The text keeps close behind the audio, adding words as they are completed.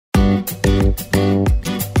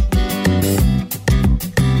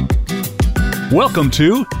Welcome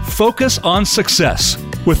to Focus on Success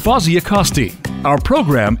with Fawzia Kosti. Our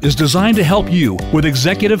program is designed to help you with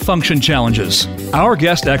executive function challenges. Our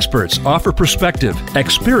guest experts offer perspective,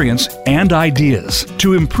 experience, and ideas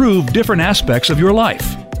to improve different aspects of your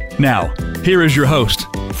life. Now, here is your host,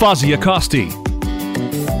 Fawzia Kosti.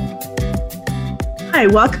 Hi,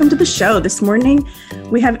 welcome to the show. This morning,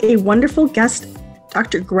 we have a wonderful guest,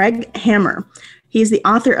 Dr. Greg Hammer. He is the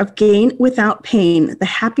author of Gain Without Pain, the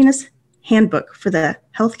Happiness Handbook for the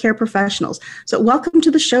Healthcare Professionals. So welcome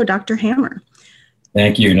to the show, Dr. Hammer.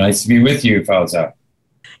 Thank you. Nice to be with you, Fawzia.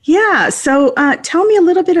 Yeah, so tell me a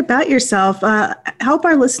little bit about yourself. Help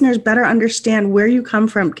our listeners better understand where you come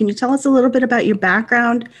from. Can you tell us a little bit about your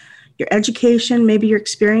background, your education, maybe your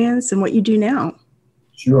experience, and what you do now?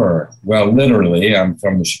 Sure. Well, literally, I'm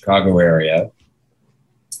from the Chicago area.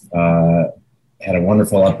 Had a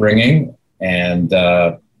wonderful upbringing and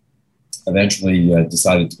eventually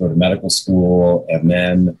decided to go to medical school, and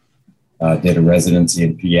then did a residency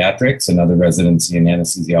in pediatrics, another residency in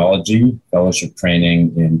anesthesiology, fellowship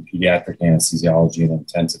training in pediatric anesthesiology and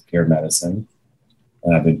intensive care medicine.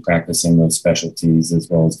 And I've been practicing those specialties as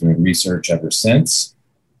well as doing research ever since.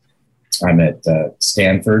 I'm at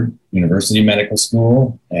Stanford University Medical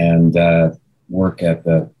School and work at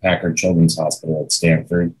the Packard Children's Hospital at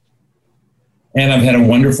Stanford. And I've had a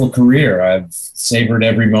wonderful career. I've savored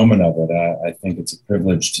every moment of it. I think it's a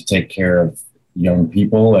privilege to take care of young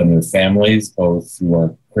people and their families, both who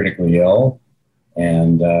are critically ill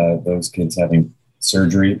and those kids having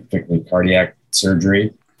surgery, particularly cardiac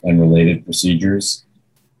surgery and related procedures.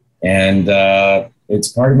 And it's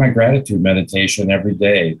part of my gratitude meditation every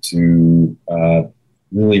day to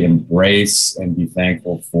really embrace and be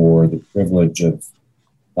thankful for the privilege of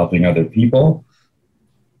helping other people.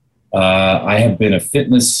 I have been a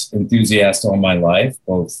fitness enthusiast all my life,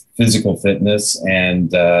 both physical fitness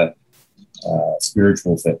and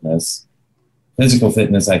spiritual fitness. Physical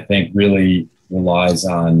fitness, I think, really relies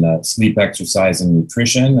on sleep, exercise, and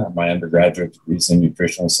nutrition. My undergraduate degree is in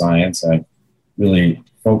nutritional science. I really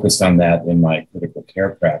focused on that in my critical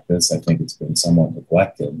care practice. I think it's been somewhat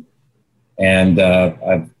neglected. And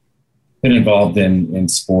I've been involved in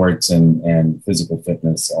sports and physical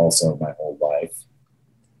fitness also my whole life.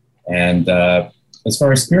 And as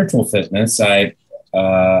far as spiritual fitness, I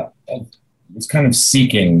was kind of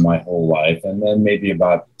seeking my whole life. And then maybe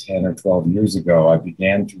about 10 or 12 years ago, I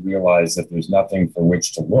began to realize that there's nothing for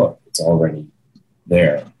which to look. It's already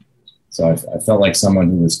there. So I felt like someone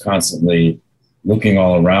who was constantly looking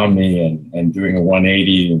all around me and doing a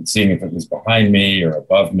 180 and seeing if it was behind me or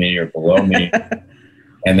above me or below me.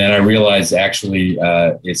 And then I realized actually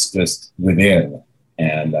it's just within.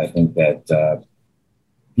 And I think that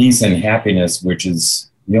peace and happiness, which is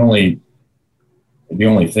the only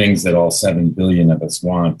things that all 7 billion of us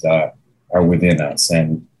want, are within us.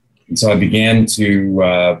 And so I began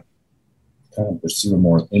to kind of pursue a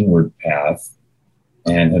more inward path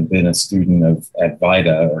and have been a student of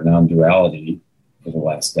Advaita, or non-duality, for the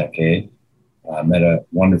last decade. I met a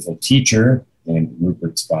wonderful teacher named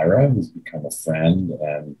Rupert Spira, who's become a friend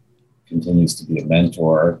and continues to be a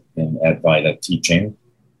mentor in Advaita teaching.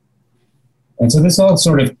 And so this all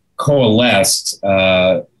sort of coalesced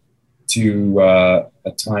to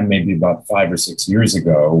a time maybe about 5 or 6 years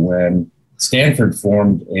ago when Stanford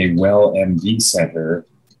formed a Well MD Center,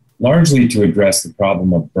 largely to address the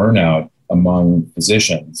problem of burnout among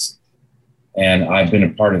physicians. And I've been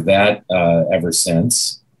a part of that ever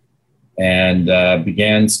since, and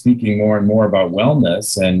began speaking more and more about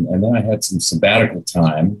wellness. And then I had some sabbatical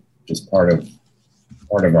time, just part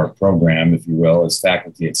of our program, if you will, as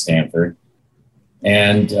faculty at Stanford.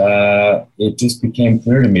 And it just became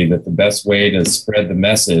clear to me that the best way to spread the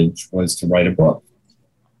message was to write a book.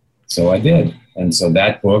 So I did. And so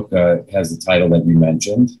that book has the title that you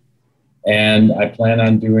mentioned. And I plan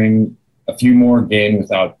on doing a few more Gain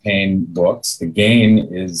Without Pain books. The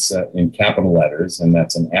GAIN is in capital letters, and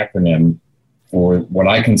that's an acronym for what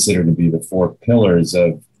I consider to be the 4 pillars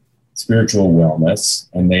of spiritual wellness.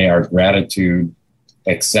 And they are gratitude,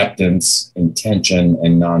 acceptance, intention,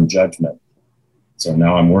 and non-judgment. So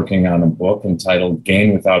now I'm working on a book entitled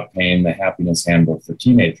Gain Without Pain, the Happiness Handbook for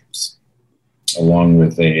Teenagers, along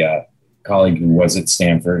with a colleague who was at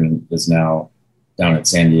Stanford and is now down at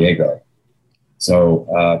San Diego.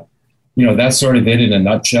 So, that's sort of it in a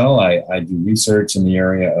nutshell. I do research in the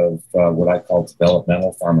age of what I call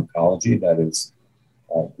developmental pharmacology, that is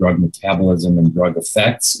drug metabolism and drug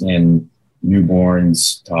effects in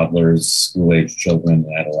newborns, toddlers, school-age children,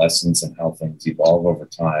 and adolescents, and how things evolve over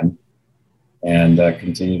time. And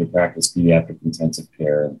continue to practice pediatric intensive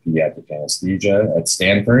care and pediatric anesthesia at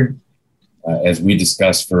Stanford. As we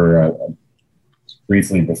discussed for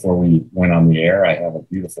briefly before we went on the air, I have a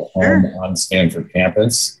beautiful home on Stanford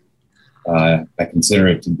campus. I consider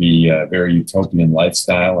it to be a very utopian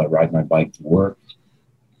lifestyle. I ride my bike to work.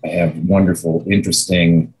 I have wonderful,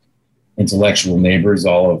 interesting, intellectual neighbors,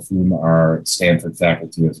 all of whom are Stanford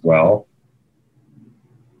faculty as well.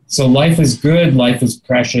 So life is good, life is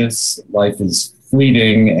precious, life is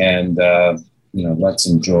fleeting, and let's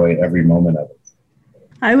enjoy every moment of it.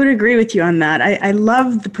 I would agree with you on that. I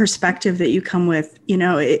love the perspective that you come with.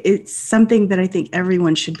 It's something that I think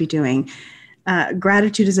everyone should be doing.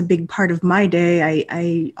 Gratitude is a big part of my day.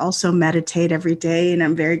 I also meditate every day, and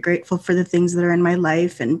I'm very grateful for the things that are in my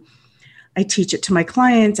life. And I teach it to my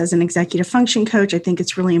clients as an executive function coach. I think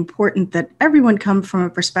it's really important that everyone come from a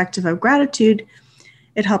perspective of gratitude.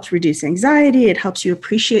 It helps reduce anxiety. It helps you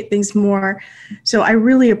appreciate things more. So I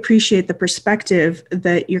really appreciate the perspective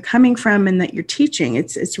that you're coming from and that you're teaching.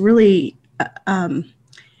 It's really, I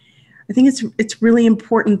think it's really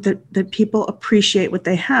important that people appreciate what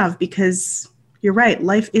they have, because you're right,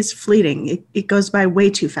 life is fleeting. It goes by way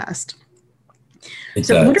too fast.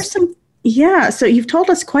 So what are some, so you've told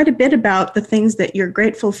us quite a bit about the things that you're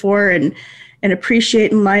grateful for and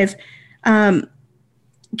appreciate in life.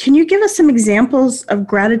 Can you give us some examples of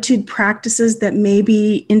gratitude practices that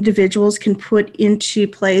maybe individuals can put into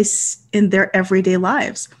place in their everyday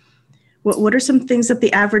lives? What are some things that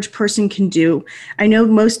the average person can do? I know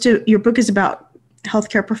most of your book is about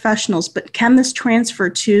healthcare professionals, but can this transfer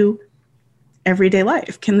to everyday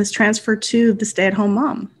life? Can this transfer to the stay-at-home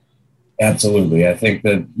mom? Absolutely. I think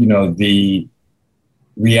that, the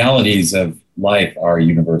realities of life are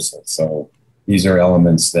universal. So these are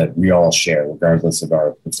elements that we all share, regardless of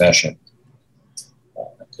our profession.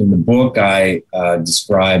 In the book, I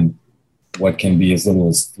describe what can be as little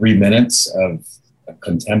as 3 minutes of a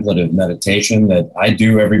contemplative meditation that I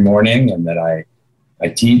do every morning and that I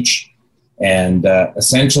teach. And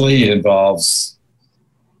essentially, it involves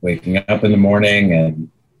waking up in the morning and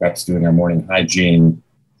perhaps doing our morning hygiene,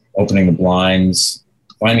 opening the blinds,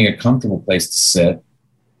 finding a comfortable place to sit,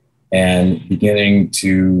 and beginning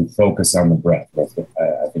to focus on the breath.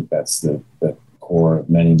 I think that's the core of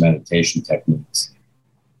many meditation techniques.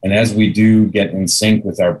 And as we do get in sync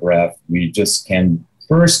with our breath, we just can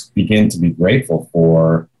first begin to be grateful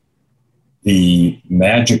for the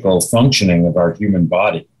magical functioning of our human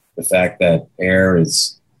body. The fact that air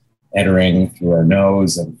is entering through our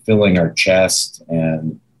nose and filling our chest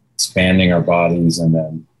and expanding our bodies and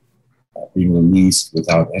then being released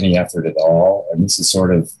without any effort at all. And this is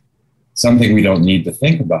sort of something we don't need to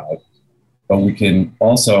think about, but we can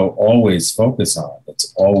also always focus on.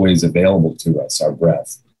 It's always available to us, our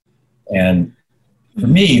breath. And for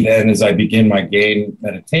me, then, as I begin my GAIN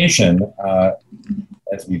meditation,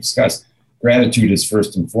 as we discussed, gratitude is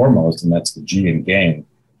first and foremost, and that's the G in GAIN.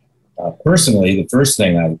 Personally, the first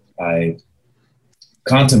thing I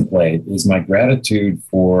contemplate is my gratitude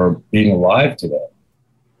for being alive today,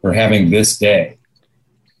 for having this day.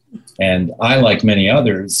 And I, like many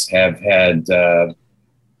others, have had a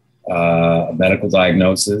medical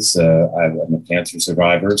diagnosis. I'm a cancer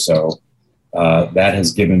survivor, so that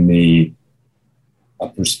has given me a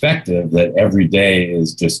perspective that every day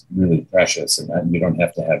is just really precious. And you don't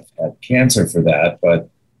have to have cancer for that, but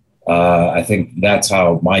I think that's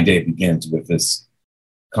how my day begins, with this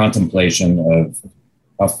contemplation of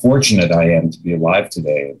how fortunate I am to be alive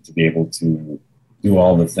today and to be able to do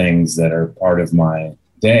all the things that are part of my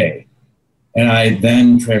day. And I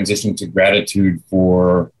then transition to gratitude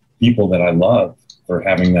for people that I love, for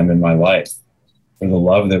having them in my life, for the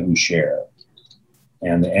love that we share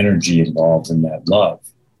and the energy involved in that love.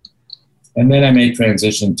 And then I may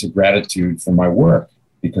transition to gratitude for my work,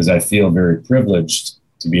 because I feel very privileged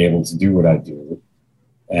to be able to do what I do.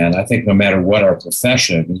 And I think no matter what our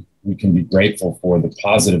profession, we can be grateful for the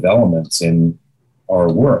positive elements in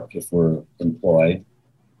our work if we're employed.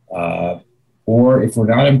 Or if we're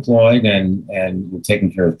not employed and we're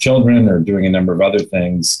taking care of children or doing a number of other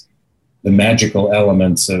things, the magical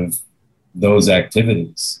elements of those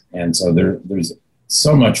activities. And so there's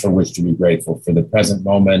so much for which to be grateful: for the present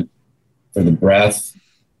moment, for the breath,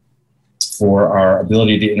 for our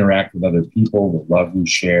ability to interact with other people, the love we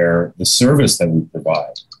share, the service that we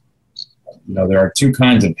provide. There are two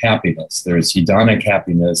kinds of happiness. There's hedonic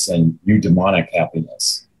happiness and eudaimonic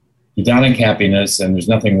happiness. Hedonic happiness, and there's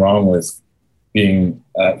nothing wrong with being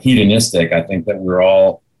hedonistic. I think that we're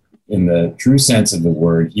all, in the true sense of the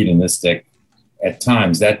word, hedonistic at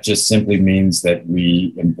times. That just simply means that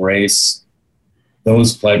we embrace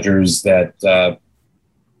those pleasures that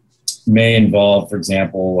may involve, for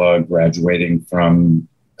example, graduating from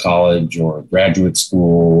college or graduate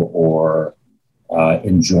school, or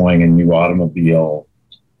enjoying a new automobile,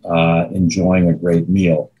 enjoying a great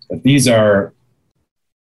meal. But these are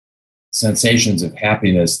sensations of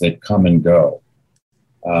happiness that come and go.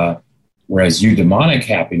 Whereas eudaimonic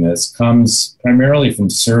happiness comes primarily from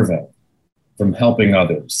serving, from helping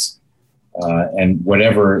others. And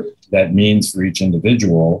whatever that means for each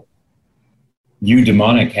individual,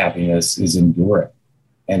 eudaimonic happiness is enduring.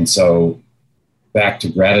 And so back to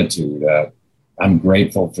gratitude, I'm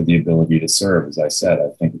grateful for the ability to serve. As I said, I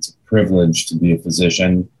think it's a privilege to be a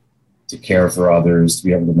physician, to care for others, to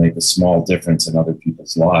be able to make a small difference in other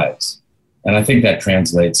people's lives. And I think that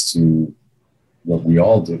translates to what we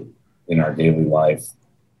all do in our daily life,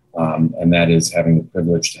 and that is having the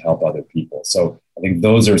privilege to help other people. So I think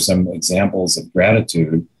those are some examples of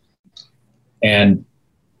gratitude. And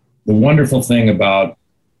the wonderful thing about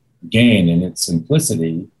GAIN and its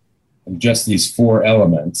simplicity, and just these four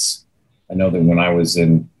elements. I know that when I was at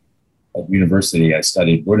university, I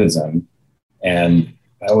studied Buddhism, and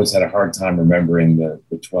I always had a hard time remembering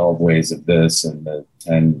the 12 ways of this and the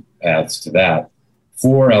 10 paths to that.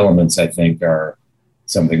 Four elements, I think, are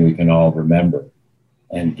something we can all remember.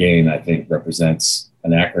 And GAIN, I think, represents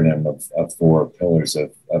an acronym of four pillars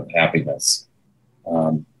of happiness.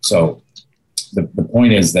 So the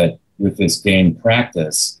point is that with this GAIN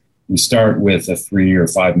practice, we start with a 3 or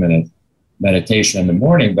 5 minute meditation in the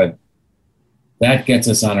morning, but that gets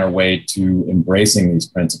us on our way to embracing these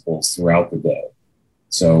principles throughout the day.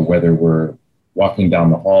 So whether we're walking down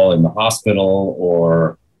the hall in the hospital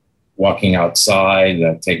or walking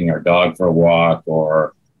outside, taking our dog for a walk,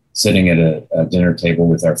 or sitting at a dinner table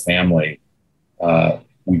with our family,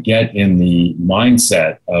 we get in the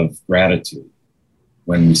mindset of gratitude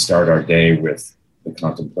when we start our day with the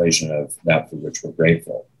contemplation of that for which we're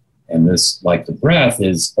grateful. And this, like the breath,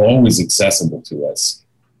 is always accessible to us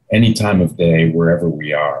any time of day, wherever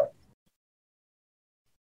we are.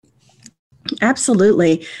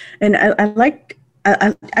 Absolutely. And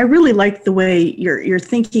I really like the way you're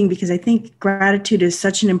thinking, because I think gratitude is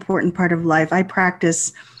such an important part of life. I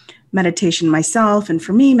practice meditation myself, and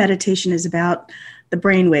for me, meditation is about the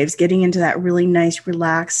brain waves, getting into that really nice,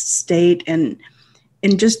 relaxed state, and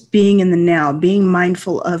just being in the now, being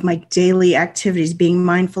mindful of my daily activities, being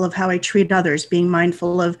mindful of how I treat others, being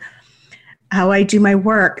mindful of how I do my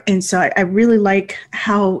work. And so I really like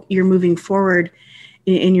how you're moving forward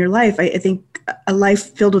in your life. I think a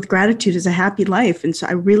life filled with gratitude is a happy life. And so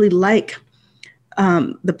I really like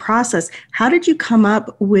the process. How did you come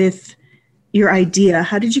up with your idea?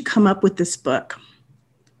 How did you come up with this book?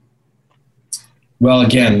 Well,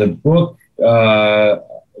 again, the book,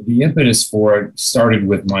 the impetus for it started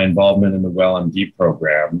with my involvement in the WellMD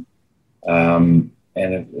program.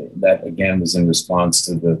 That, again, was in response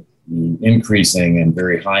to the increasing and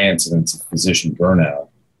very high incidence of physician burnout.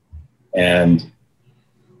 And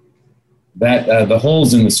that the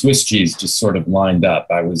holes in the Swiss cheese just sort of lined up.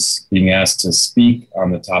 I was being asked to speak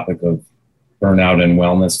on the topic of burnout and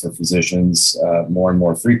wellness for physicians more and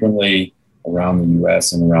more frequently around the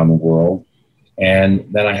US and around the world. And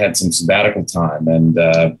then I had some sabbatical time, and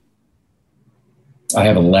I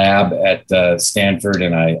have a lab at Stanford,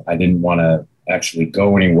 and I didn't want to actually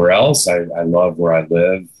go anywhere else. I love where I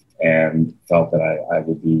live and felt that I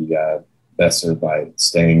would be best served by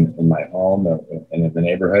staying in my home and in the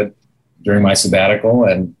neighborhood during my sabbatical.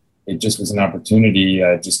 And it just was an opportunity.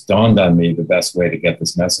 It just dawned on me the best way to get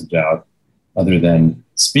this message out, other than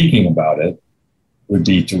speaking about it, would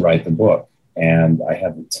be to write the book. And I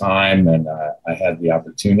had the time, and I had the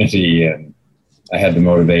opportunity, and I had the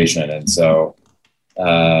motivation. And so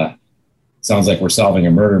sounds like we're solving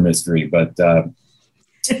a murder mystery, but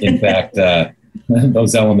in fact,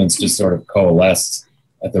 those elements just sort of coalesced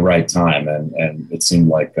at the right time. And it seemed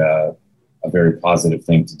like a very positive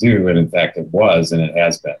thing to do. And in fact, it was, and it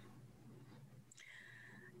has been.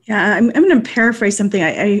 Yeah, I'm going to paraphrase something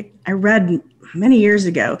I read many years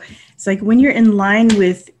ago. It's like, when you're in line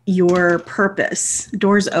with your purpose,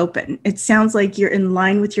 doors open. It sounds like you're in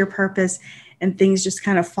line with your purpose, and things just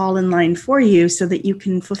kind of fall in line for you so that you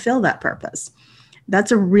can fulfill that purpose.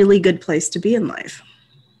 That's a really good place to be in life.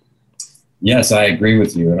 Yes, I agree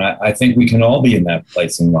with you. And I think we can all be in that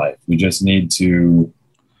place in life. We just need to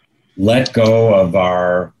let go of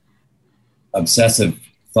our obsessive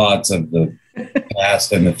thoughts of the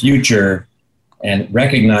past and the future, and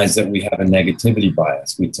recognize that we have a negativity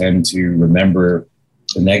bias. We tend to remember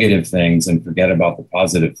the negative things and forget about the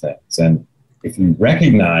positive things. And if we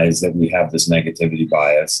recognize that we have this negativity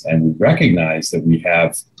bias, and we recognize that we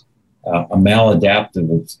have a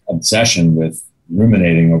maladaptive obsession with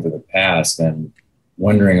ruminating over the past and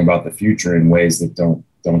wondering about the future in ways that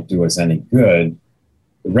don't do us any good,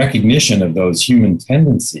 the recognition of those human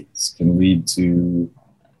tendencies can lead to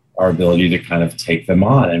our ability to kind of take them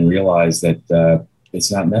on and realize that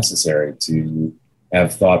it's not necessary to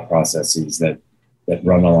have thought processes that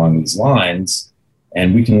run along these lines.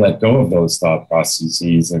 And we can let go of those thought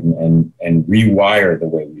processes and rewire the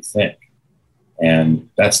way we think. And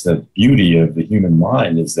that's the beauty of the human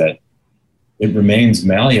mind, is that it remains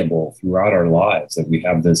malleable throughout our lives, that we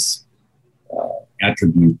have this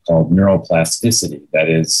attribute called neuroplasticity. That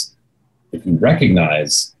is, if we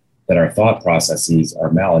recognize that our thought processes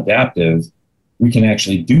are maladaptive, we can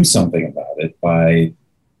actually do something about it by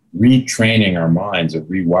retraining our minds or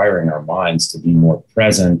rewiring our minds to be more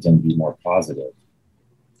present and be more positive.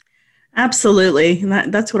 Absolutely.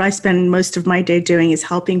 And that's what I spend most of my day doing, is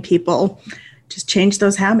helping people just change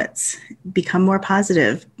those habits, become more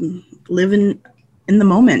positive, live in the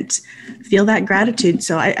moment, feel that gratitude.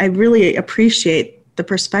 So I really appreciate the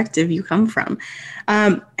perspective you come from.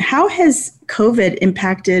 How has COVID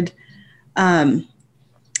impacted the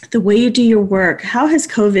way you do your work? How has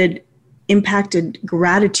COVID impacted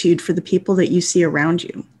gratitude for the people that you see around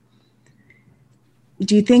you?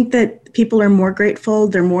 Do you think that people are more grateful,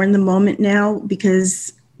 they're more in the moment now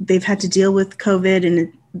because they've had to deal with COVID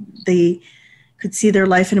and they could see their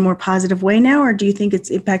life in a more positive way now? Or do you think it's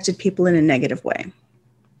impacted people in a negative way?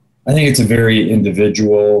 I think it's a very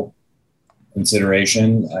individual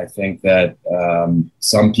consideration. I think that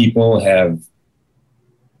some people have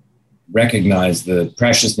recognized the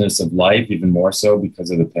preciousness of life even more so because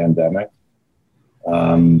of the pandemic.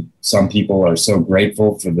 Some people are so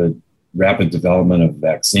grateful for the rapid development of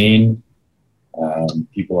vaccine.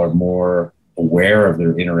 People are more aware of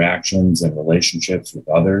their interactions and relationships with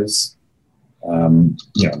others.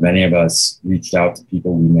 Many of us reached out to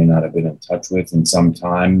people we may not have been in touch with in some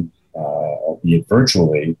time, albeit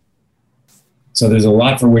virtually. So there's a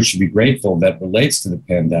lot for which to be grateful that relates to the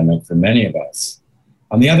pandemic for many of us.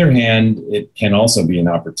 On the other hand, it can also be an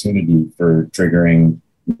opportunity for triggering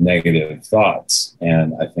negative thoughts.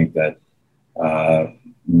 And I think that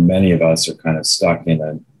many of us are kind of stuck in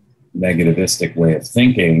a negativistic way of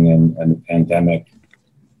thinking, and the pandemic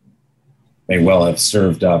may well have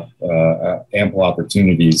served up ample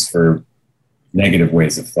opportunities for negative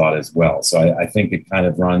ways of thought as well. So I think it kind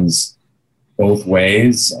of runs both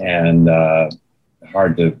ways, and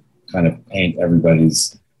hard to kind of paint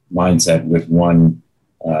everybody's mindset with one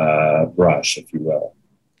brush, if you will.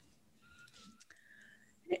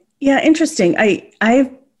 Yeah, interesting.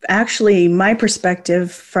 I've actually, my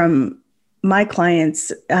perspective from my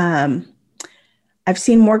clients, I've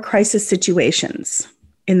seen more crisis situations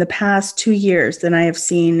in the past 2 years than I have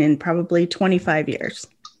seen in probably 25 years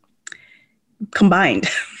combined.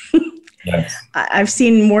 Yes. I've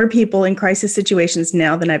seen more people in crisis situations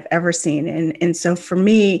now than I've ever seen. And so for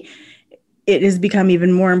me, it has become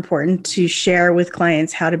even more important to share with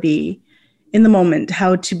clients how to be in the moment,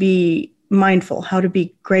 how to be mindful, how to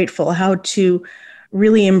be grateful, how to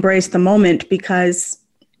really embrace the moment, because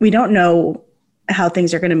we don't know how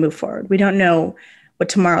things are going to move forward. We don't know what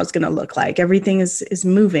tomorrow is going to look like. Everything is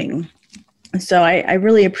moving. So I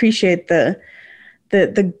really appreciate the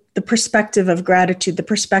perspective of gratitude, the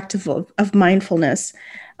perspective of mindfulness.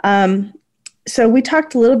 So we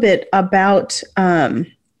talked a little bit about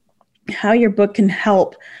how your book can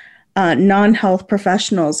help non-health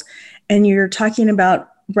professionals, and you're talking about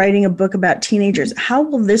writing a book about teenagers. How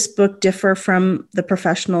will this book differ from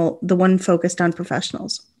the one focused on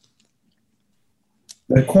professionals?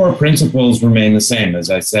 The core principles remain the same. As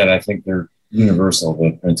I said, I think they're universal,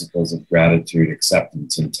 the principles of gratitude,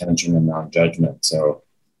 acceptance, intention, and non-judgment. So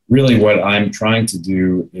really what I'm trying to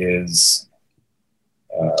do is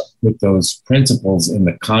put those principles in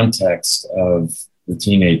the context of the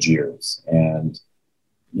teenage years. And,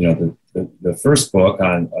 the first book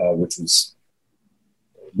on which was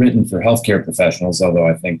written for healthcare professionals, although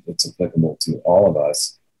I think it's applicable to all of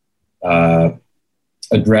us,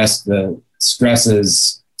 addressed the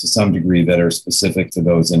stresses to some degree that are specific to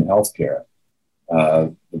those in healthcare.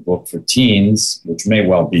 The book for teens, which may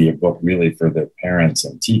well be a book really for their parents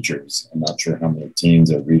and teachers. I'm not sure how many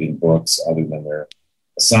teens are reading books other than their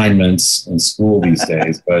assignments in school these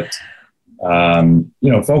days, but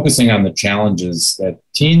focusing on the challenges that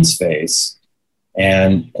teens face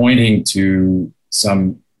and pointing to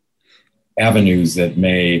some avenues that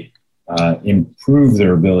may improve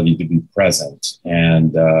their ability to be present.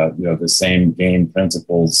 And, the same game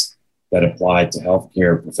principles that apply to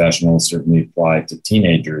healthcare professionals certainly apply to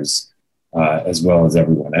teenagers as well as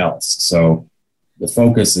everyone else. So the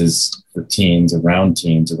focus is for teens, around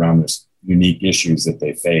their unique issues that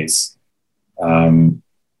they face.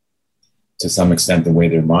 To some extent, the way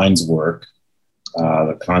their minds work,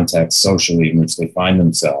 the context socially in which they find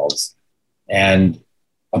themselves, and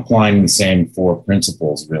applying the same four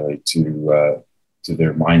principles really to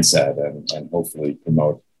their mindset and hopefully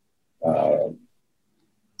promote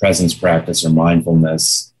presence practice or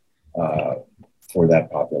mindfulness for that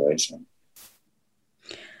population.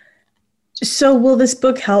 So will this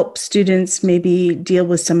book help students maybe deal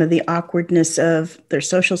with some of the awkwardness of their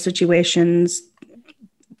social situations,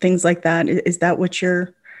 things like that? Is that what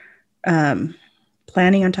you're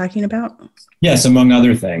planning on talking about? Yes, among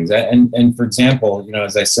other things. And for example,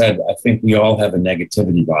 as I said, I think we all have a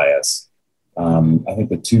negativity bias. I think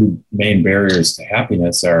the two main barriers to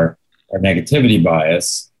happiness are our negativity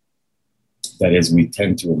bias. That is, we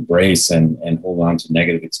tend to embrace and hold on to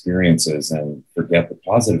negative experiences and forget the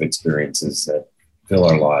positive experiences that fill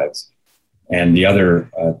our lives. And the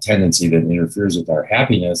other tendency that interferes with our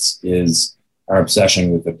happiness is our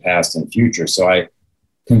obsession with the past and future. So I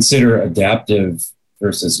consider adaptive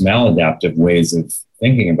versus maladaptive ways of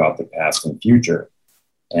thinking about the past and future.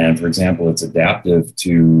 And for example, it's adaptive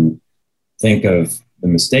to think of the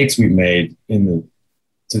mistakes we've made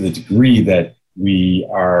to the degree that we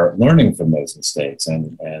are learning from those mistakes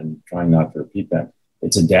and trying not to repeat them.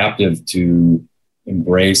 It's adaptive to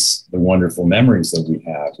embrace the wonderful memories that we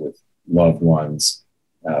have with loved ones,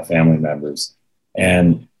 family members.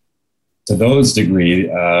 And to those degree,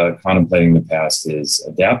 contemplating the past is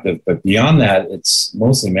adaptive. But beyond that, it's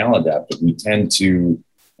mostly maladaptive. We tend to,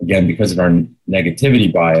 again, because of our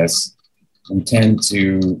negativity bias, we tend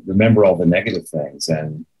to remember all the negative things.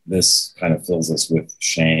 And this kind of fills us with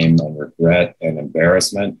shame and regret and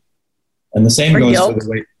embarrassment. And the same goes for the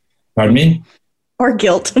way, pardon me? Or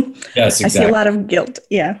guilt. Yes, exactly. I see a lot of guilt,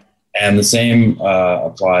 yeah. And the same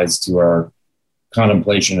applies to our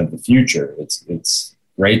contemplation of the future. It's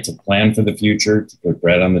great to plan for the future, to put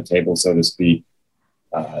bread on the table, so to speak.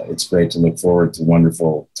 It's great to look forward to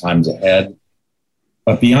wonderful times ahead.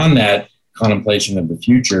 But beyond that, contemplation of the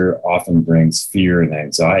future often brings fear and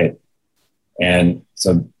anxiety. And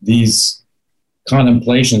so these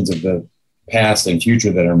contemplations of the past and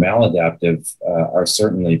future that are maladaptive are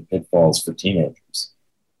certainly pitfalls for teenagers.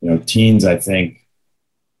 Teens, I think,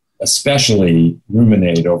 especially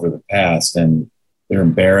ruminate over the past, and they're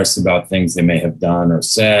embarrassed about things they may have done or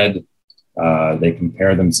said. They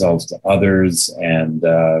compare themselves to others, and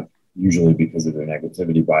usually because of their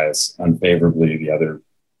negativity bias, unfavorably. The other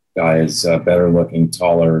guy is better looking,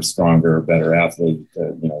 taller, stronger, better athlete.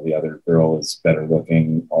 The other girl is better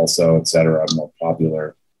looking also, et cetera, more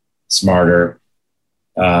popular, smarter.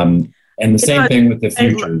 And the same thing with the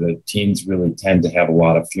future. The teens really tend to have a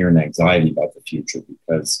lot of fear and anxiety about the future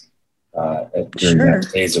because during that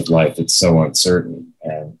phase of life, it's so uncertain.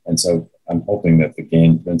 And so I'm hoping that the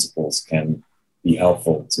GAIN principles can be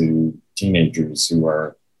helpful to teenagers who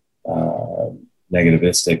are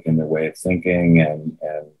negativistic in their way of thinking and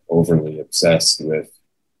overly obsessed with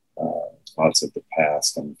thoughts of the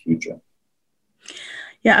past and the future.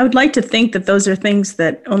 Yeah, I would like to think that those are things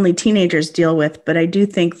that only teenagers deal with, but I do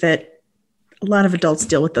think that a lot of adults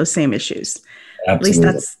deal with those same issues. Absolutely.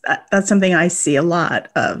 At least that's something I see a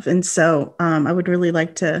lot of. And so I would really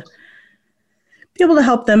like to be able to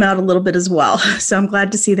help them out a little bit as well. So I'm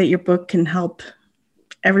glad to see that your book can help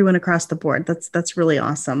everyone across the board. That's really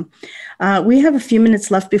awesome. We have a few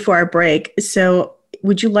minutes left before our break. So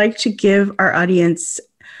would you like to give our audience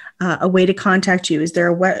a way to contact you? Is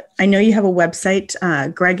there I know you have a website,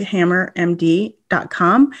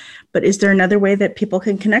 greghammermd.com, but is there another way that people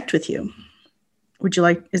can connect with you?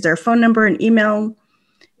 Is there a phone number, an email?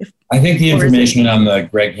 I think the information on the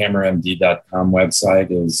greghammermd.com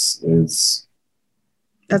website is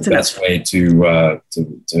that's the best way to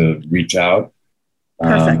reach out.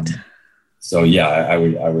 Perfect. So yeah, I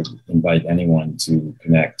would invite anyone to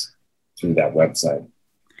connect through that website.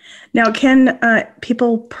 Now, can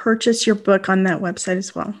people purchase your book on that website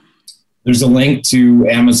as well? There's a link to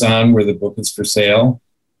Amazon where the book is for sale.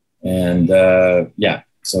 And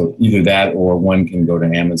so either that or one can go to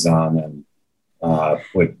Amazon and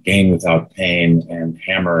put GAIN Without Pain and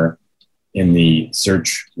Hammer in the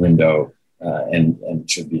search window and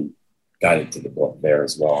should be guided to the book there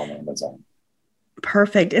as well on Amazon.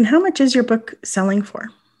 Perfect. And how much is your book selling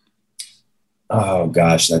for? Oh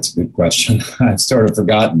gosh, that's a good question. I've sort of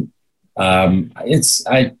forgotten.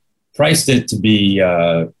 I priced it to be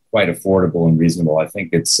quite affordable and reasonable. I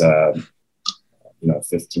think it's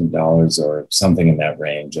 $15 or something in that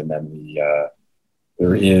range, and then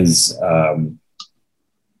there is an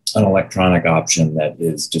electronic option that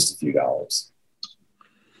is just a few dollars.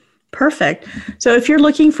 Perfect. So if you're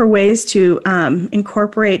looking for ways to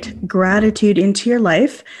incorporate gratitude into your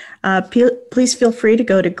life, Please feel free to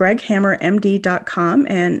go to greghammermd.com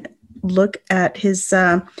and look at his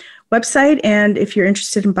website. And if you're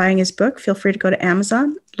interested in buying his book, feel free to go to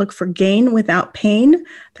Amazon. Look for Gain Without Pain,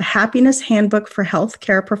 The Happiness Handbook for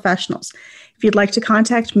Healthcare Professionals. If you'd like to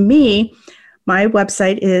contact me, my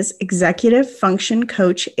website is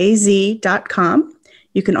executivefunctioncoachaz.com.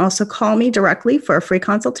 You can also call me directly for a free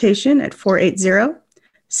consultation at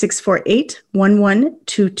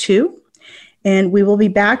 480-648-1122. And we will be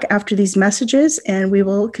back after these messages, and we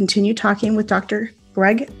will continue talking with Dr.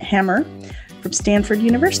 Greg Hammer from Stanford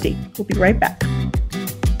University. We'll be right back.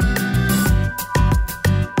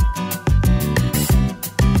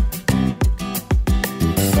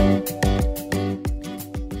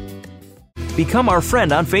 Become our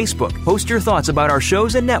friend on Facebook. Post your thoughts about our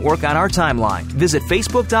shows and network on our timeline. Visit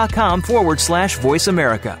facebook.com/Voice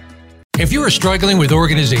America. If you are struggling with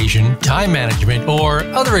organization, time management, or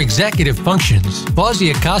other executive functions,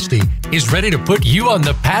 Fawzia Kosti is ready to put you on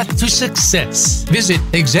the path to success. Visit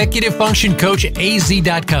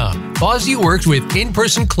executivefunctioncoachaz.com. Fawzia works with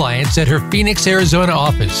in-person clients at her Phoenix, Arizona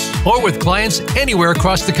office, or with clients anywhere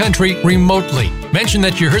across the country remotely. Mention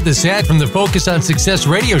that you heard this ad from the Focus on Success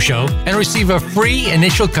radio show and receive a free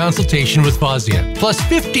initial consultation with Fawzia, plus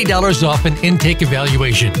 $50 off an intake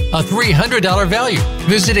evaluation, a $300 value.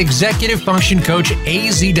 Visit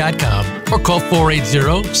executivefunctioncoachaz.com or call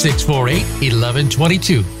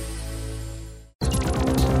 480-648-1122.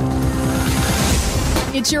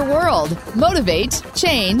 It's your world. Motivate,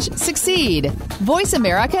 change, succeed.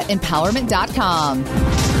 VoiceAmericaEmpowerment.com.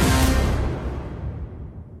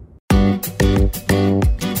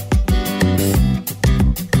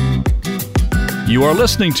 You are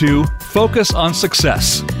listening to Focus on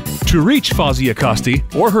Success. To reach Fawzia Kosti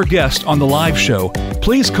or her guest on the live show,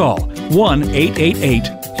 please call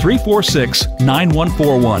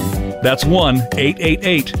 1-888-346-9141. That's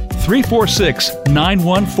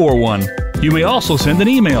 1-888-346-9141. You may also send an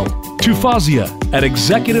email to Fawzia at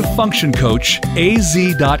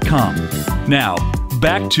executivefunctioncoachaz.com. Now,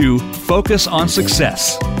 back to Focus on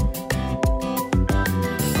Success.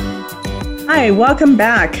 Hi, welcome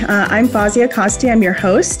back. I'm Fawzia Kosti. I'm your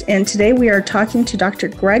host, and today we are talking to Dr.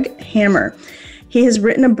 Greg Hammer. He has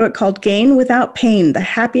written a book called Gain Without Pain, The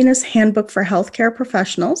Happiness Handbook for Healthcare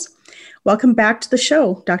Professionals. Welcome back to the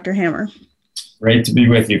show, Dr. Hammer. Great to be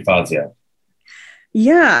with you, Fawzia.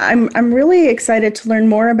 Yeah, I'm really excited to learn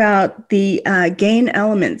more about the GAIN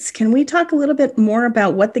elements. Can we talk a little bit more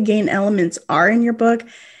about what the GAIN elements are in your book,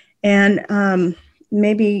 and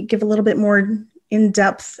maybe give a little bit more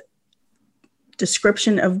in-depth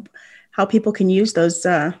description of how people can use those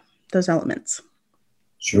elements?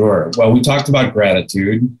 Sure. Well, we talked about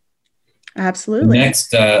gratitude. Absolutely. The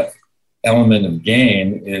next element of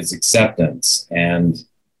GAIN is acceptance, and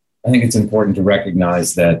I think it's important to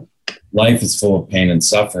recognize that life is full of pain and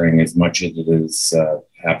suffering as much as it is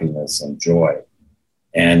happiness and joy.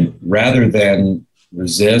 And rather than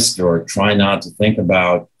resist or try not to think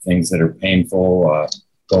about things that are painful,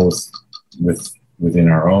 both within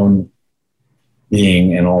our own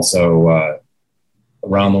being and also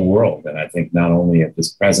around the world, and I think not only at this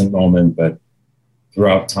present moment, but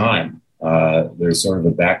throughout time, there's sort of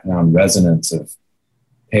a background resonance of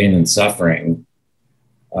pain and suffering.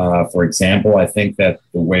 For example, I think that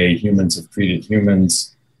the way humans have treated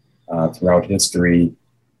humans throughout history,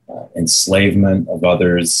 enslavement of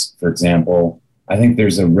others, for example, I think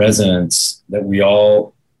there's a resonance that we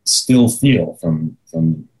all still feel from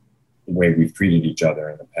the way we've treated each other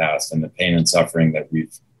in the past and the pain and suffering that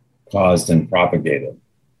we've caused and propagated.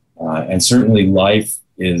 And certainly life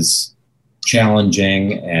is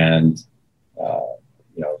challenging, and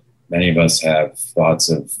many of us have thoughts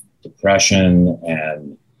of depression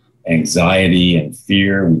and anxiety and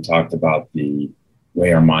fear. We talked about the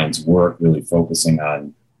way our minds work, really focusing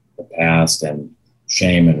on the past and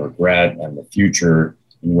shame and regret and the future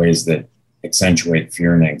in ways that accentuate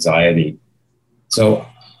fear and anxiety. So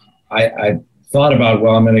I thought about,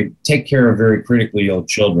 well, I'm going to take care of very critically ill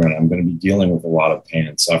children. I'm going to be dealing with a lot of pain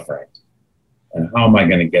and suffering. And how am I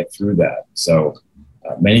going to get through that? So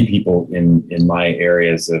many people in my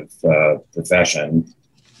areas of profession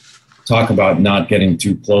talk about not getting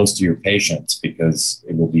too close to your patients because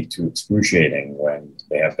it will be too excruciating when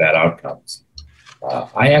they have bad outcomes.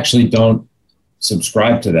 I actually don't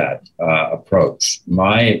subscribe to that approach.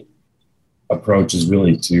 My approach is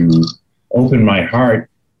really to open my heart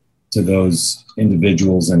to those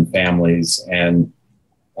individuals and families and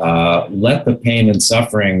let the pain and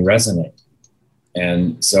suffering resonate.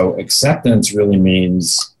 And so acceptance really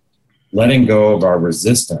means letting go of our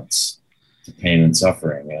resistance to pain and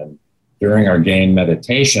suffering. And during our GAIN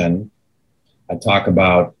meditation, I talk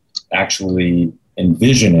about actually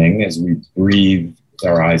envisioning as we breathe with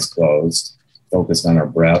our eyes closed, focused on our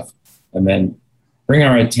breath, and then bring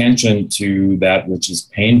our attention to that which is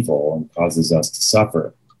painful and causes us to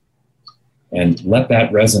suffer. And let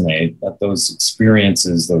that resonate, let those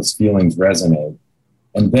experiences, those feelings resonate,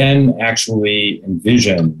 and then actually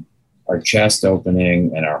envision our chest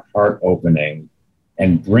opening and our heart opening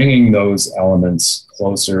and bringing those elements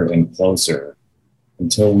closer and closer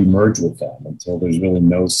until we merge with them, until there's really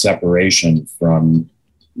no separation from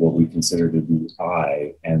what we consider to be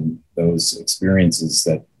I and those experiences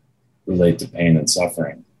that relate to pain and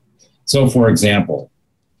suffering. So, for example,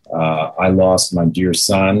 I lost my dear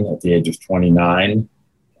son at the age of 29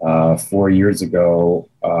 4 years ago,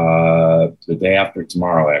 the day after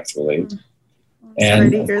tomorrow, actually.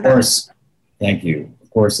 And of course, thank you. Of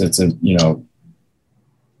course, it's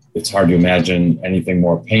it's hard to imagine anything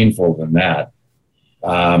more painful than that.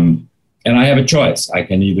 And I have a choice. I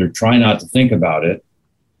can either try not to think about it,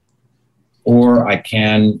 or I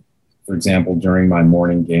can, for example, during my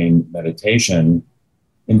morning gain meditation,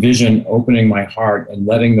 envision opening my heart and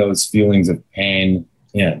letting those feelings of pain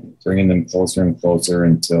in, bringing them closer and closer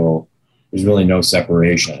until there's really no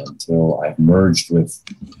separation, until I've merged with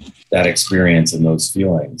that experience and those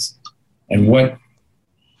feelings. And what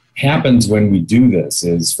happens when we do this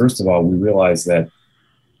is, first of all, we realize that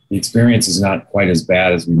the experience is not quite as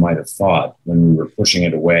bad as we might have thought when we were pushing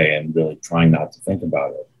it away and really trying not to think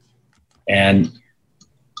about it. And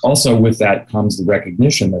also with that comes the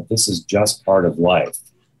recognition that this is just part of life.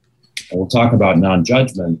 And we'll talk about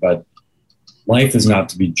non-judgment, but life is not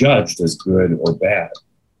to be judged as good or bad.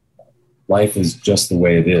 Life is just the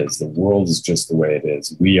way it is. The world is just the way it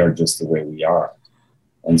is. We are just the way we are.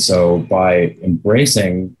 And so by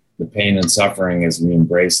embracing the pain and suffering as we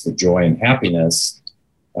embrace the joy and happiness,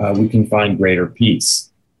 we can find greater peace.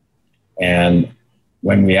 And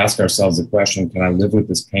when we ask ourselves the question, can I live with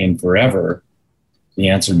this pain forever? The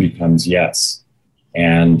answer becomes yes.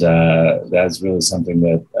 And that's really something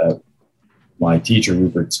that my teacher,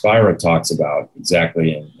 Rupert Spira, talks about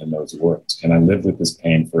exactly in those words. Can I live with this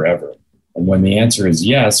pain forever? And when the answer is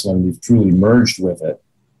yes, when we've truly merged with it,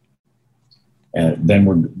 and then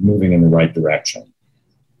we're moving in the right direction.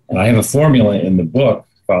 And I have a formula in the book,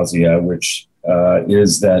 Fausia, which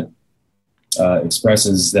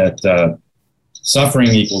expresses that suffering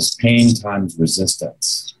equals pain times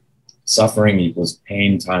resistance. Suffering equals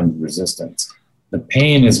pain times resistance. The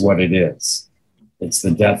pain is what it is. It's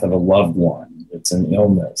the death of a loved one. It's an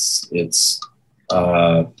illness. It's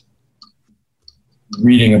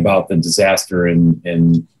reading about the disaster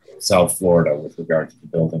in South Florida with regard to the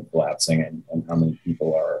building collapsing and how many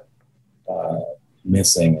people are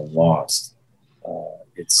missing and lost.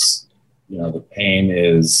 It's, the pain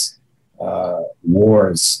is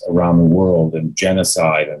wars around the world and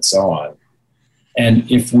genocide and so on. And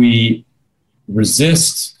if we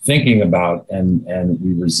resist thinking about and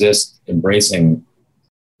we resist embracing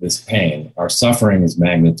this pain, our suffering is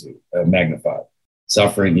magnified.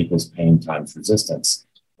 Suffering equals pain times resistance.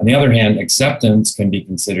 On the other hand, acceptance can be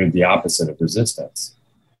considered the opposite of resistance.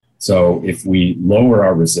 So if we lower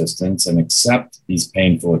our resistance and accept these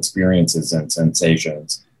painful experiences and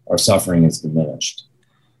sensations, our suffering is diminished.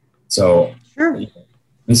 So sure.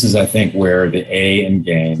 This is, I think, where the A in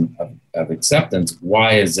GAIN of acceptance,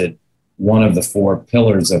 why is it one of the 4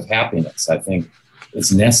 pillars of happiness? I think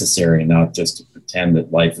it's necessary not just to pretend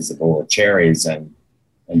that life is a bowl of cherries and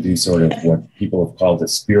do sort of what people have called a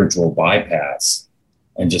spiritual bypass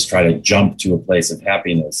and just try to jump to a place of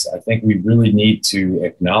happiness. I think we really need to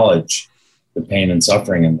acknowledge the pain and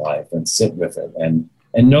suffering in life and sit with it and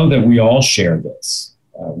know that we all share this.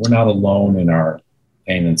 We're not alone in our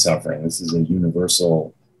pain and suffering. This is a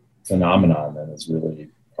universal phenomenon that is really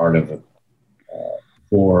part of a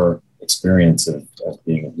core experience of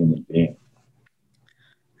being a human being.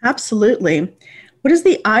 Absolutely. What does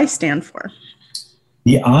the I stand for?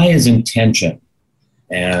 The I is intention.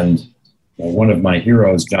 And one of my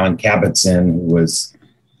heroes, John Kabat-Zinn, who was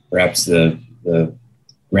perhaps the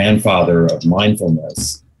grandfather of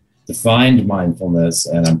mindfulness, defined mindfulness,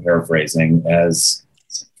 and I'm paraphrasing, as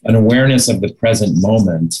an awareness of the present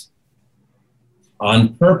moment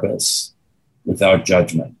on purpose without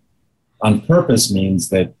judgment. On purpose means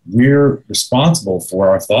that we're responsible for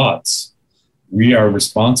our thoughts. We are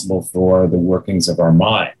responsible for the workings of our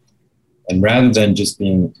mind. And rather than just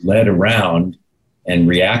being led around and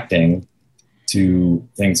reacting to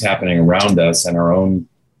things happening around us and our own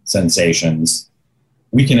sensations,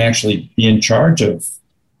 we can actually be in charge of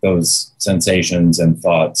those sensations and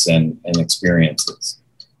thoughts and experiences.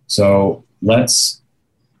 So let's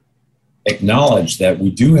acknowledge that we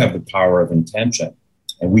do have the power of intention.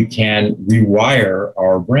 And we can rewire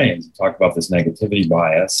our brains. We talk about this negativity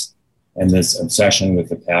bias and this obsession with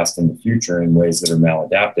the past and the future in ways that are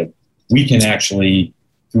maladaptive. We can actually,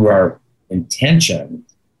 through our intention,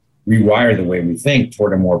 rewire the way we think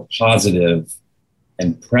toward a more positive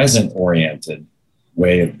and present-oriented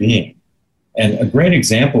way of being. And a great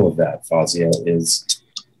example of that, Fawzia, is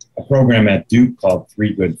a program at Duke called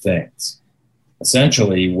 3 Good Things.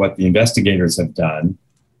 Essentially, what the investigators have done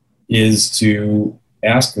is to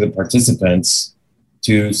ask the participants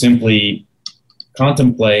to simply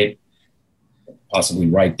contemplate, possibly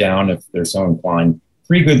write down if they're so inclined,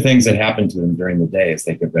 3 good things that happen to them during the day as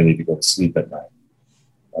they get ready to go to sleep at night.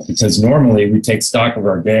 Because normally we take stock of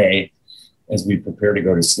our day as we prepare to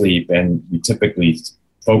go to sleep, and we typically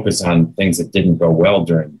focus on things that didn't go well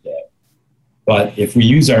during the day. But if we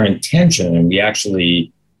use our intention and we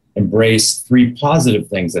actually embrace 3 positive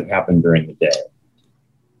things that happen during the day,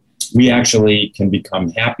 we actually can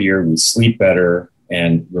become happier, we sleep better,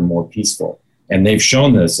 and we're more peaceful. And they've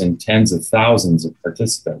shown this in tens of thousands of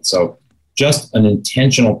participants. So just an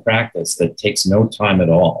intentional practice that takes no time at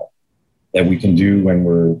all that we can do when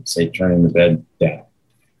we're, say, turning the bed down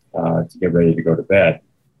to get ready to go to bed.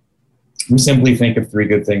 We simply think of 3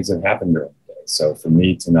 good things that happened during the day. So for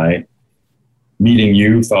me tonight, meeting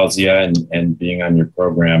you, Fawzia, and being on your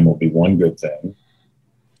program will be one good thing.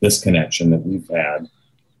 This connection that we've had.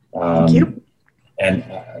 Thank you. And,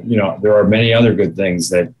 there are many other good things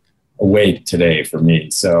that await today for me.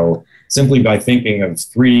 So simply by thinking of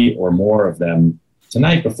 3 or more of them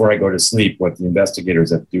tonight before I go to sleep, what the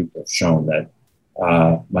investigators at Duke have shown that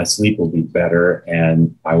my sleep will be better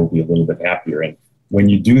and I will be a little bit happier. And when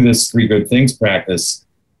you do this 3 good things practice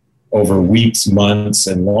over weeks, months,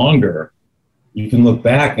 and longer, you can look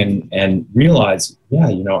back and realize,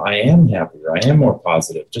 I am happier. I am more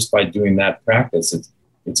positive just by doing that practice.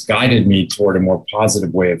 It's guided me toward a more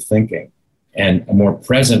positive way of thinking and a more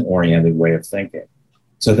present-oriented way of thinking.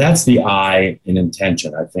 So that's the I in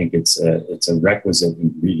intention. I think it's a requisite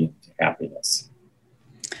ingredient to happiness.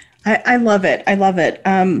 I love it. I love it.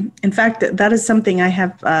 In fact, that is something I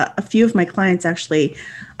have a few of my clients actually,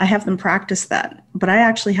 I have them practice that, but I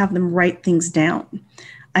actually have them write things down.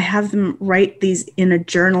 I have them write these in a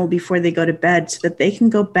journal before they go to bed so that they can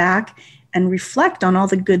go back and reflect on all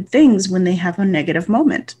the good things when they have a negative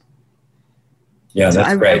moment. Yeah, so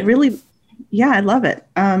that's great. I love it.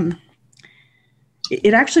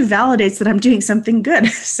 It actually validates that I'm doing something good.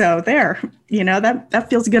 So that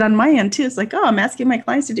feels good on my end too. It's like, I'm asking my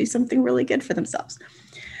clients to do something really good for themselves.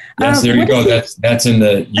 Yes, there you go. That's in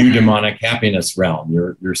the eudaimonic happiness realm.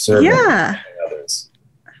 You're serving others.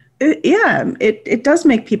 It does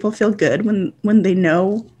make people feel good when they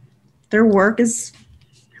know their work is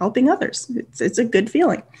helping others. It's a good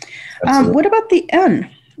feeling. What about the N?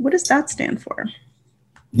 What does that stand for?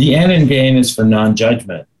 The N in GAIN is for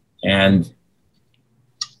non-judgment. And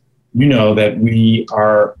you know that we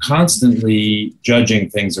are constantly judging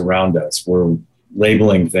things around us. We're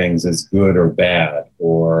labeling things as good or bad,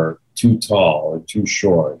 or too tall, or too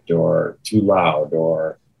short, or too loud,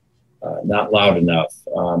 or not loud enough.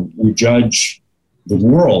 We judge the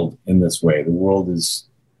world in this way. The world is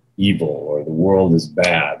evil, or the world is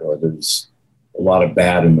bad, or there's a lot of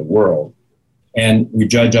bad in the world. And we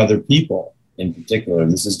judge other people in particular.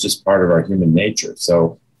 This is just part of our human nature.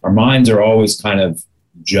 So our minds are always kind of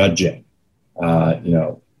judging,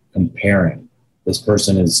 comparing. This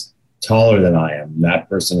person is taller than I am. That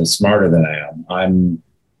person is smarter than I am. I'm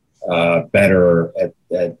better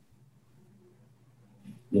at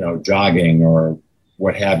jogging or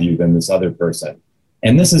what have you than this other person.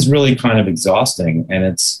 And this is really kind of exhausting, and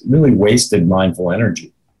it's really wasted mindful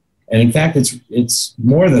energy. And in fact, it's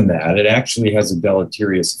more than that. It actually has a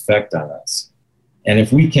deleterious effect on us. And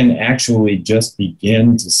if we can actually just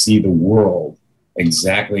begin to see the world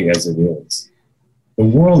exactly as it is, the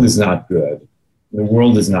world is not good. The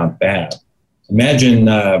world is not bad.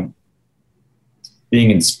 Imagine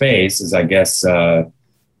being in space, as I guess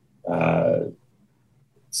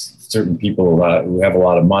certain people who have a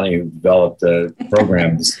lot of money who developed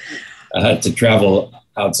programs to travel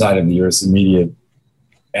outside of the Earth's immediate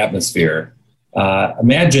atmosphere.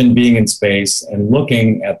 Imagine being in space and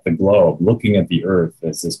looking at the globe, looking at the Earth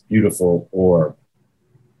as this beautiful orb.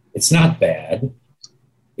 It's not bad.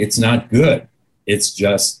 It's not good. It's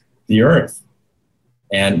just the Earth.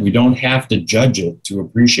 And we don't have to judge it to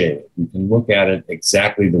appreciate it. We can look at it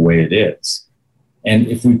exactly the way it is. And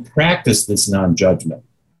if we practice this non-judgment,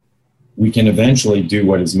 we can eventually do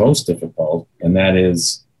what is most difficult, and that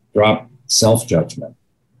is drop self-judgment.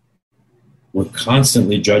 We're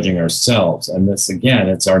constantly judging ourselves. And this, again,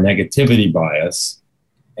 it's our negativity bias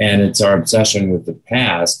And it's our obsession with the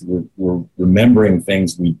past. We're remembering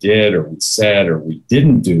things we did or we said or we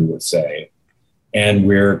didn't do or say, and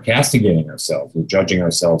we're castigating ourselves. We're judging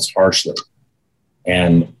ourselves harshly.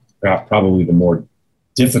 And probably the more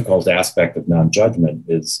difficult aspect of non-judgment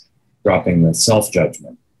is dropping the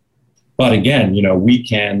self-judgment. But again, we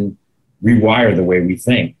can rewire the way we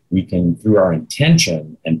think. We can, through our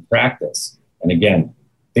intention and practice, and again,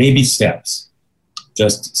 baby steps,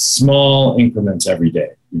 just small increments every day.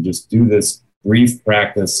 We just do this brief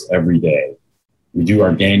practice every day. We do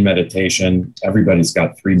our GAIN meditation. Everybody's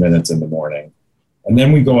got 3 minutes in the morning. And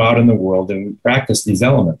then we go out in the world and we practice these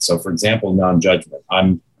elements. So for example, non-judgment.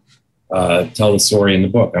 I'm tell the story in the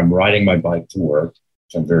book. I'm riding my bike to work,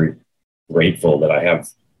 which I'm very grateful that I have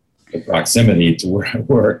the proximity to where I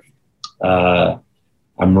work.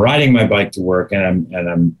 I'm riding my bike to work, and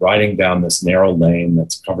I'm riding down this narrow lane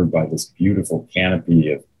that's covered by this beautiful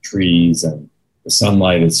canopy of trees, and the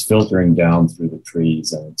sunlight is filtering down through the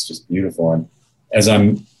trees, and it's just beautiful. And as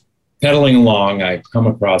I'm pedaling along, I come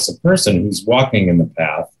across a person who's walking in the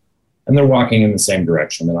path, and they're walking in the same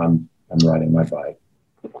direction that I'm riding my bike.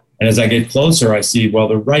 And as I get closer, I see, well,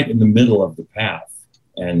 they're right in the middle of the path.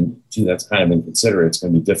 And gee, that's kind of inconsiderate. It's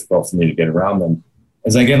going to be difficult for me to get around them.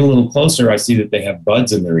 As I get a little closer, I see that they have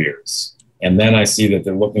buds in their ears. And then I see that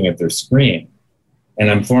they're looking at their screen.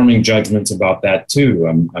 And I'm forming judgments about that too.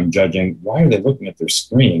 I'm judging, why are they looking at their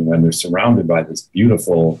screen when they're surrounded by this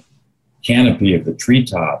beautiful canopy of the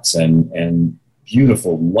treetops and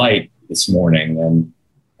beautiful light this morning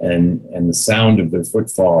and the sound of their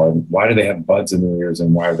footfall, and why do they have buds in their ears,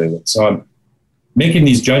 and why are they? So I'm making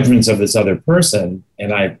these judgments of this other person,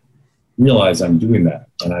 and I realize I'm doing that,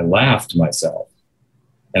 and I laugh to myself,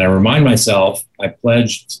 and I remind myself I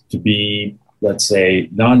pledged to be, let's say,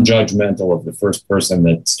 non-judgmental of the first person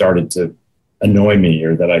that started to annoy me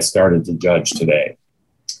or that I started to judge today,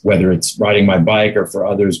 whether it's riding my bike, or for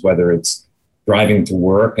others, whether it's driving to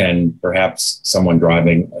work and perhaps someone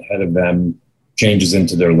driving ahead of them changes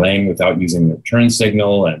into their lane without using their turn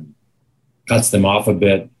signal and cuts them off a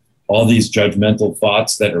bit. All these judgmental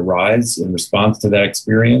thoughts that arise in response to that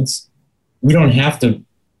experience, we don't have to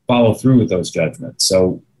follow through with those judgments.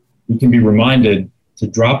 So we can be reminded to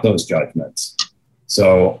drop those judgments.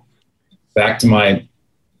 So back to my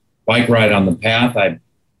bike ride on the path, I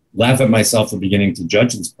laugh at myself for beginning to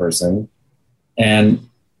judge this person, and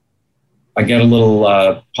I get a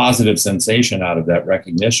little positive sensation out of that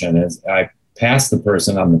recognition. As I pass the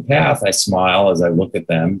person on the path, I smile as I look at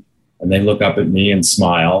them, and they look up at me and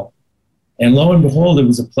smile. And lo and behold, it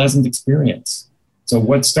was a pleasant experience. So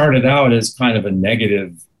what started out as kind of a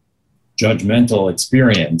negative, judgmental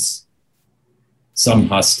experience, some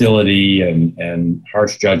hostility and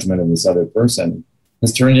harsh judgment of this other person,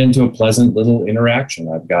 has turned into a pleasant little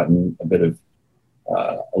interaction. I've gotten a bit of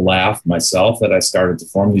a laugh myself that I started to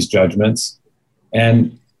form these judgments.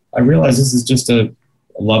 And I realized this is just a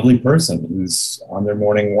lovely person who's on their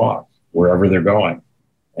morning walk, wherever they're going.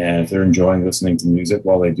 And if they're enjoying listening to music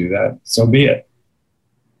while they do that, so be it.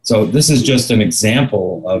 So this is just an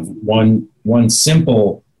example of one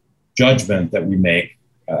simple judgment that we make,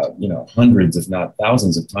 hundreds, if not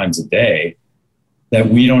thousands of times a day, that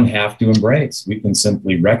we don't have to embrace. We can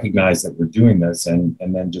simply recognize that we're doing this and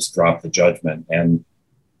then just drop the judgment and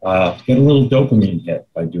get a little dopamine hit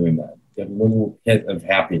by doing that. Get a little hit of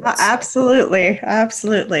happiness. Absolutely.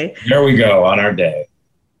 Absolutely. There we go on our day.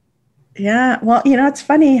 Yeah. Well, it's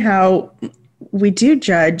funny how we do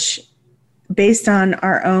judge based on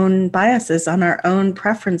our own biases, on our own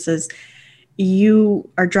preferences. You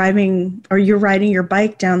are driving or you're riding your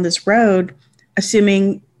bike down this road,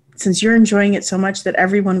 assuming since you're enjoying it so much that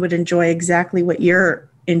everyone would enjoy exactly what you're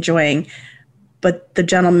enjoying. But the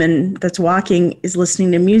gentleman that's walking is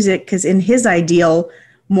listening to music because in his ideal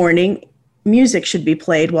morning, music should be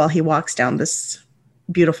played while he walks down this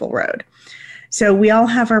beautiful road. So we all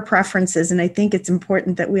have our preferences, and I think it's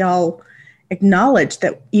important that we all acknowledge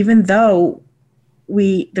that even though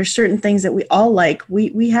there's certain things that we all like,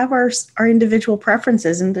 we have our individual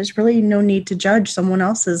preferences, and there's really no need to judge someone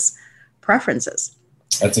else's preferences.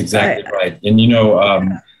 That's exactly right. And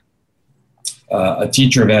a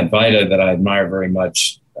teacher of Advaita that I admire very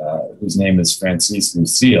much, whose name is Francis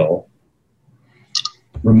Lucille,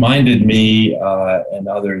 reminded me and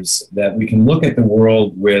others that we can look at the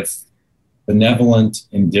world with benevolent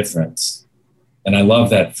indifference. And I love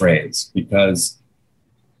that phrase because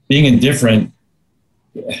being indifferent,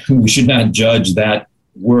 we should not judge that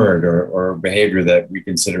word or behavior that we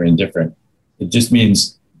consider indifferent. It just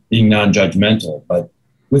means being non-judgmental, but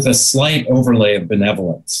with a slight overlay of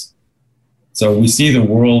benevolence. So we see the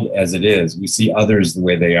world as it is. We see others the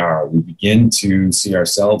way they are. We begin to see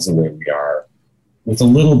ourselves the way we are with a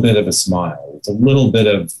little bit of a smile, with a little bit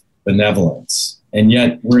of benevolence. And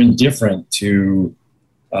yet we're indifferent to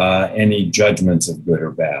any judgments of good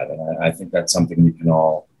or bad. And I think that's something we can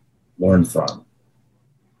all learn from.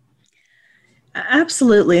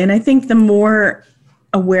 Absolutely. And I think the more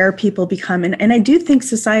aware people become, and I do think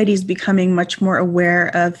society is becoming much more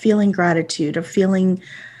aware of feeling gratitude, of feeling,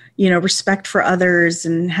 respect for others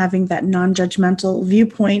and having that non-judgmental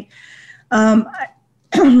viewpoint.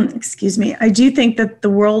 Excuse me. I do think that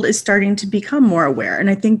the world is starting to become more aware. And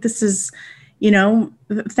I think this is,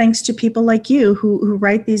 thanks to people like you who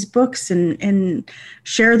write these books and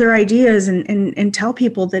share their ideas and tell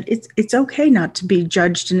people that it's okay not to be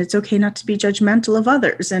judged and it's okay not to be judgmental of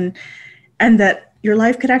others and that your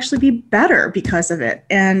life could actually be better because of it.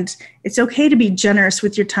 And it's okay to be generous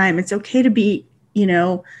with your time. It's okay to be,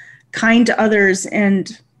 kind to others,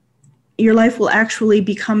 and your life will actually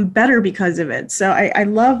become better because of it. So I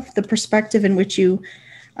love the perspective in which you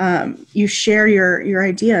share your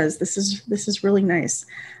ideas. This is really nice.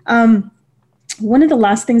 One of the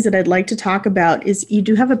last things that I'd like to talk about is you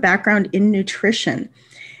do have a background in nutrition.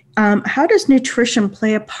 How does nutrition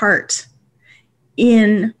play a part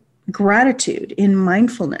in gratitude, in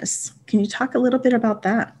mindfulness? Can you talk a little bit about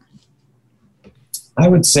that? I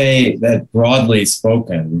would say that broadly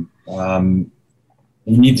spoken,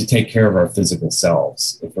 we need to take care of our physical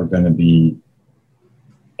selves if we're going to be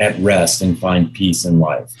at rest and find peace in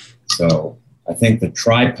life. So I think the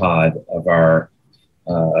tripod of our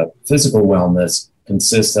physical wellness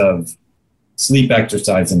consists of sleep,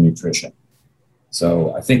 exercise, and nutrition.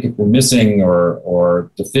 So I think if we're missing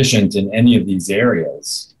or deficient in any of these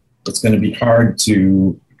areas, it's going to be hard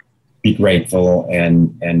to be grateful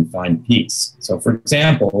and find peace. So for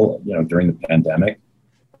example, during the pandemic,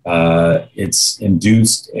 it's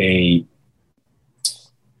induced a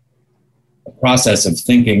process of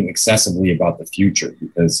thinking excessively about the future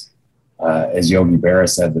because, as Yogi Berra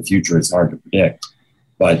said, the future is hard to predict.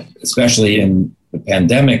 But especially in the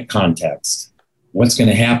pandemic context, what's going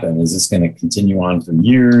to happen? Is this going to continue on for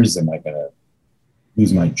years? Am I going to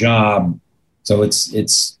lose my job? So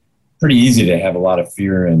it's pretty easy to have a lot of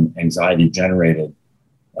fear and anxiety generated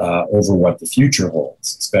over what the future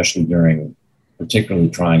holds, especially during particularly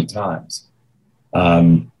trying times.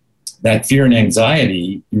 That fear and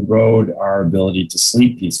anxiety erode our ability to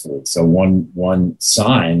sleep peacefully. So one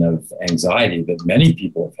sign of anxiety that many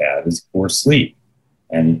people have had is poor sleep.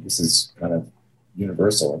 And this is kind of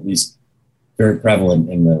universal, at least very prevalent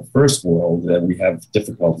in the first world, that we have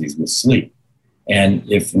difficulties with sleep. And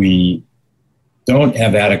if we don't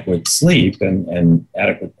have adequate sleep and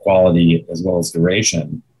adequate quality as well as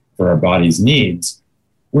duration for our body's needs,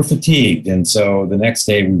 we're fatigued. And so the next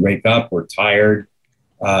day we wake up, we're tired.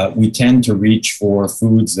 We tend to reach for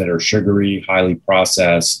foods that are sugary, highly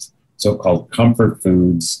processed, so-called comfort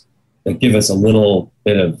foods that give us a little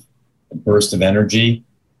bit of a burst of energy.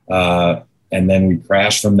 And then we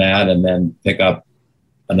crash from that and then pick up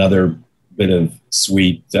another bit of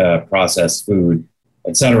sweet processed food,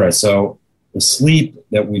 et cetera. So the sleep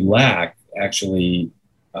that we lack actually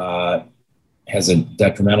has a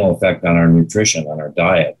detrimental effect on our nutrition, on our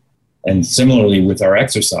diet. And similarly with our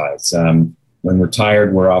exercise. When we're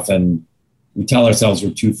tired, we tell ourselves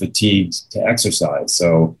we're too fatigued to exercise.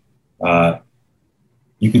 So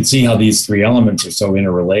you can see how these three elements are so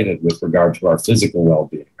interrelated with regard to our physical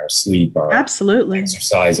well-being, our sleep, our Absolutely.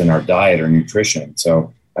 Exercise, and our diet or nutrition.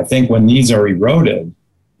 So I think when these are eroded,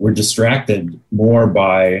 we're distracted more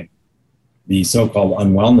by the so-called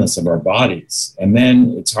unwellness of our bodies. And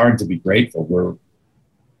then it's hard to be grateful. We're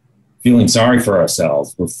feeling sorry for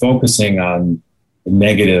ourselves. We're focusing on the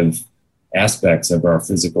negative aspects of our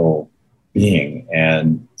physical being.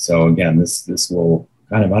 And so again, this will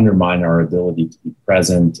kind of undermine our ability to be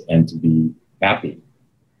present and to be happy.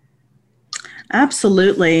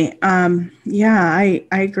 Absolutely. I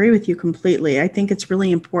agree with you completely. I think it's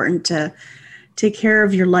really important to take care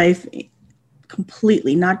of your life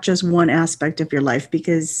completely, not just one aspect of your life,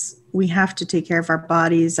 because we have to take care of our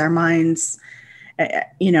bodies, our minds.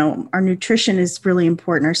 Our nutrition is really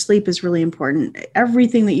important. Our sleep is really important.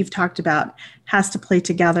 Everything that you've talked about has to play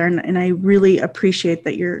together. And I really appreciate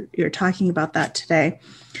that you're talking about that today.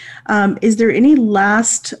 Is there any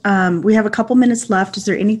last, we have a couple minutes left. Is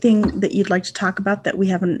there anything that you'd like to talk about that we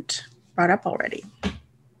haven't brought up already?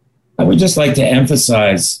 I would just like to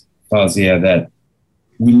emphasize, Fawzia, that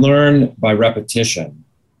we learn by repetition,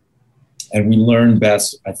 and we learn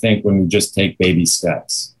best, I think, when we just take baby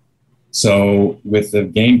steps. So with the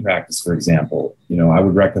GAIN practice, for example, I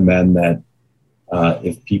would recommend that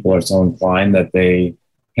if people are so inclined that they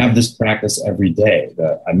have this practice every day.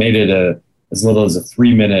 I made it as little as a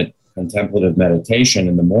 3-minute contemplative meditation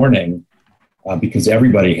in the morning because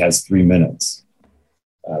everybody has 3 minutes.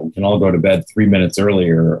 We can all go to bed 3 minutes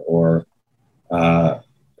earlier, or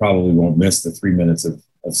probably won't miss the 3 minutes of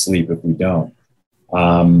sleep if we don't.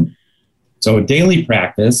 So a daily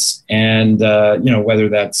practice, and whether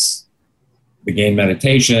that's the GAIN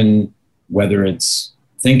meditation, whether it's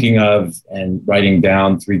thinking of and writing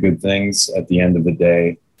down 3 good things at the end of the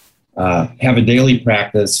day, have a daily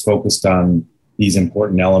practice focused on these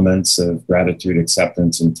important elements of gratitude,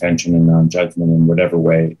 acceptance, intention, and non-judgment in whatever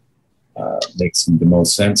way makes the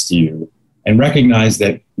most sense to you. And recognize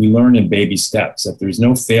that we learn in baby steps, that there's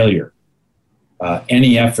no failure.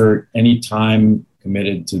 Any effort, any time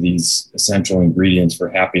committed to these essential ingredients for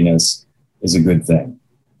happiness is a good thing.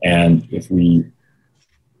 And if we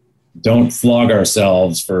don't flog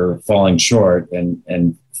ourselves for falling short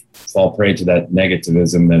and fall prey to that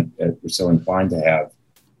negativism that we're so inclined to have,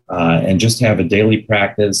 and just have a daily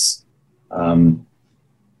practice,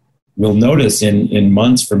 we'll notice in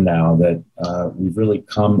months from now that we've really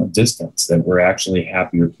come a distance, that we're actually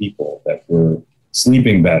happier people, that we're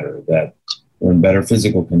sleeping better, that we're in better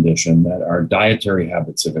physical condition, that our dietary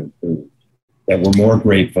habits have improved, that we're more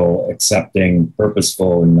grateful, accepting,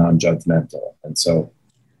 purposeful, and non-judgmental. And so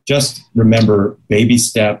just remember baby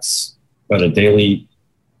steps, but a daily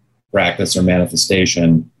practice or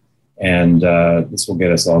manifestation, and this will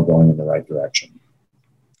get us all going in the right direction.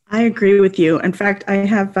 I agree with you. In fact, I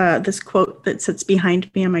have this quote that sits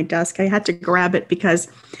behind me on my desk. I had to grab it because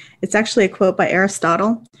it's actually a quote by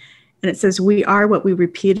Aristotle, and it says, "We are what we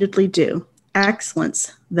repeatedly do.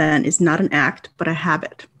 Excellence, then, is not an act, but a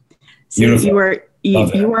habit." So you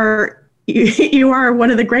are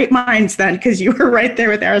one of the great minds then, because you were right there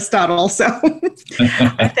with Aristotle. So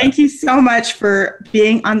I thank you so much for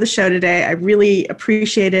being on the show today. I really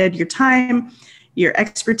appreciated your time, your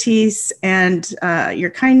expertise, and your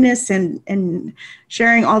kindness, and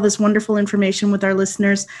sharing all this wonderful information with our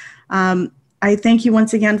listeners. I thank you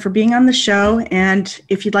once again for being on the show. And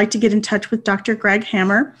if you'd like to get in touch with Dr. Greg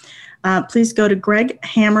Hammer, please go to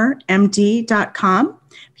greghammermd.com.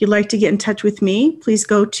 If you'd like to get in touch with me, please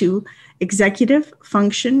go to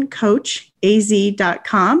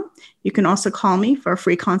executivefunctioncoachaz.com. You can also call me for a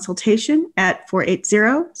free consultation at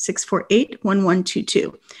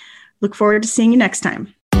 480-648-1122. Look forward to seeing you next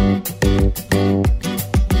time.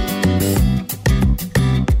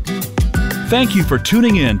 Thank you for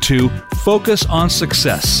tuning in to Focus on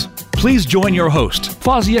Success. Please join your host,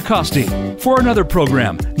 Fawzia Costi, for another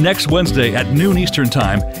program next Wednesday at noon Eastern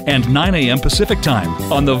Time and 9 a.m. Pacific Time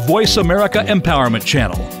on the Voice America Empowerment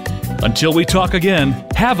Channel. Until we talk again,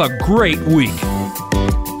 have a great week.